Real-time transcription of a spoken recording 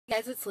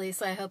Guys, it's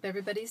Lisa. I hope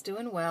everybody's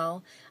doing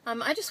well.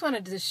 I just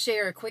wanted to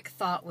share a quick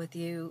thought with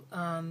you.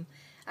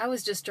 I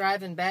was just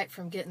driving back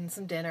from getting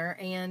some dinner,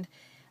 and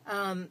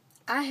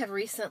I have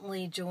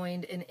recently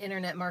joined an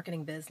internet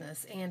marketing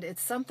business, and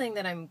it's something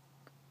that I'm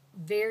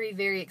very,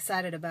 very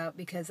excited about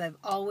because I've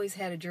always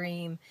had a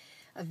dream,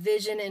 a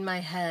vision in my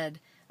head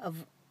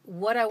of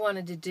what I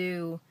wanted to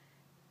do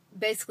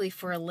basically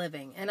for a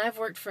living. And I've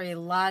worked for a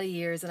lot of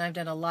years, and I've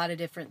done a lot of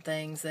different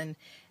things, and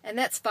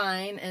that's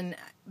fine.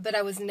 But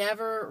I was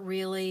never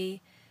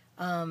really,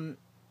 I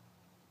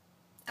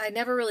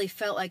never really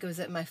felt like I was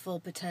at my full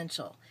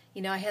potential.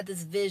 You know, I had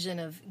this vision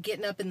of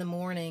getting up in the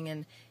morning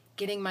and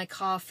getting my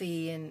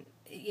coffee, and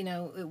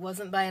it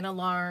wasn't by an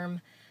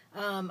alarm.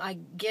 I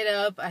get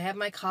up, I have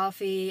my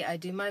coffee, I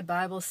do my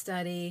Bible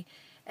study,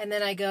 and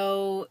then I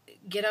go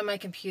get on my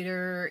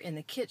computer in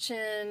the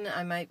kitchen.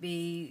 I might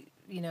be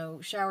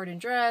showered and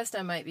dressed.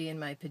 I might be in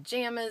my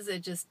pajamas.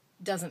 It just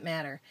doesn't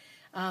matter.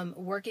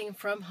 Working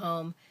from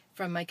home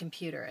from my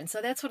computer. And so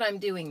that's what I'm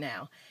doing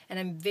now. And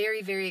I'm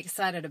very, very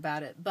excited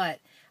about it. But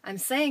I'm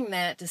saying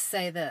that to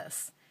say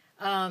this.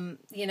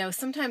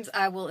 Sometimes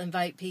I will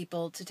invite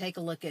people to take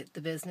a look at the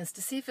business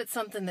to see if it's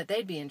something that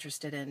they'd be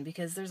interested in,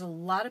 because there's a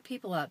lot of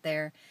people out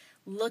there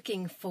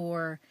looking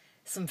for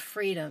some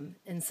freedom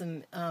and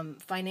some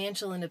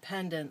financial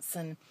independence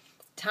and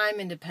time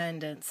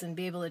independence, and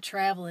be able to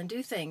travel and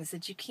do things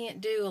that you can't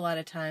do a lot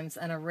of times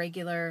on a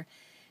regular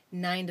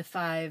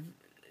 9-to-5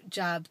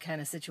 job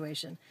kind of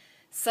situation.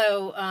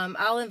 So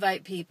I'll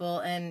invite people,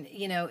 and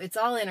it's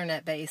all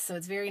internet based, so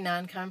it's very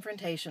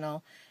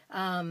non-confrontational,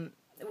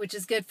 which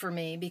is good for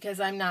me because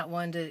I'm not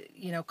one to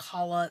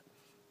call up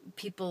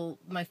people,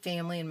 my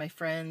family and my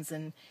friends,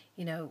 and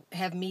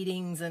have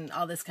meetings and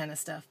all this kind of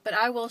stuff. But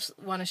I will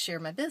want to share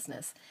my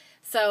business.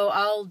 So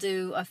I'll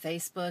do a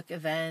Facebook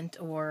event,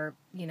 or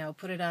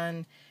put it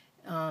on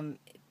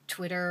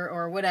Twitter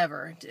or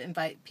whatever, to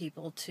invite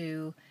people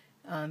to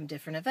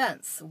different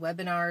events,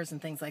 webinars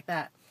and things like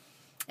that.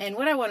 And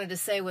what I wanted to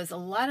say was, a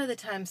lot of the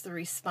times the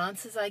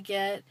responses I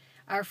get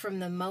are from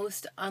the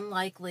most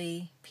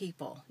unlikely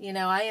people.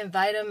 I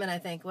invite them and I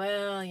think,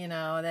 well,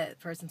 that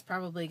person's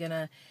probably going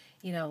to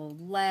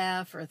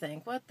laugh or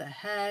think, what the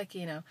heck,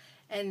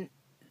 and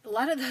a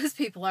lot of those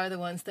people are the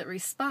ones that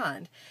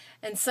respond.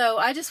 And so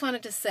I just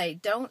wanted to say,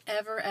 don't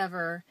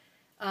ever,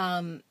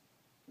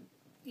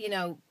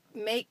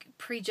 make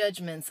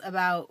prejudgments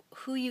about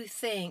who you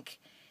think.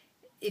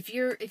 If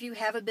you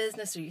have a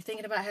business, or you're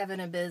thinking about having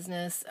a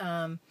business,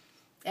 and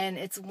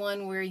it's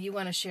one where you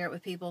want to share it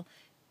with people,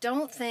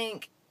 don't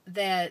think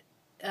that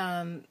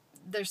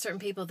there's certain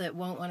people that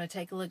won't want to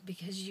take a look,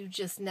 because you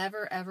just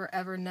never,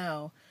 ever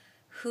know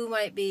who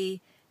might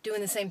be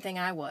doing the same thing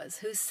I was,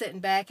 who's sitting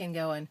back and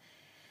going,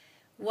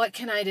 what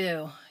can I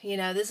do?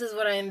 This is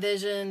what I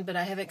envisioned, but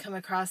I haven't come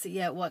across it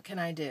yet. What can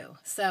I do?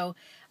 So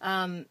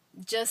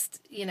just,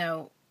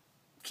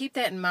 keep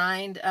that in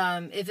mind.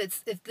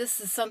 If this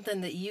is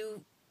something that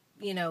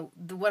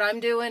what I'm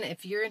doing,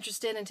 if you're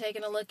interested in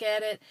taking a look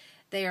at it,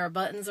 there are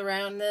buttons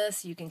around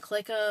this. You can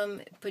click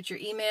them, put your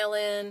email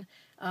in,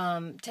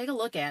 take a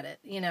look at it,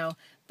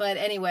 But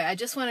anyway, I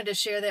just wanted to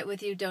share that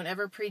with you. Don't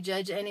ever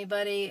prejudge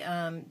anybody.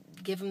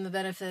 Give them the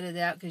benefit of the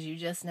doubt, because you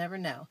just never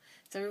know.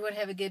 So everyone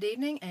have a good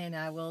evening, and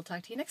I will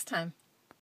talk to you next time.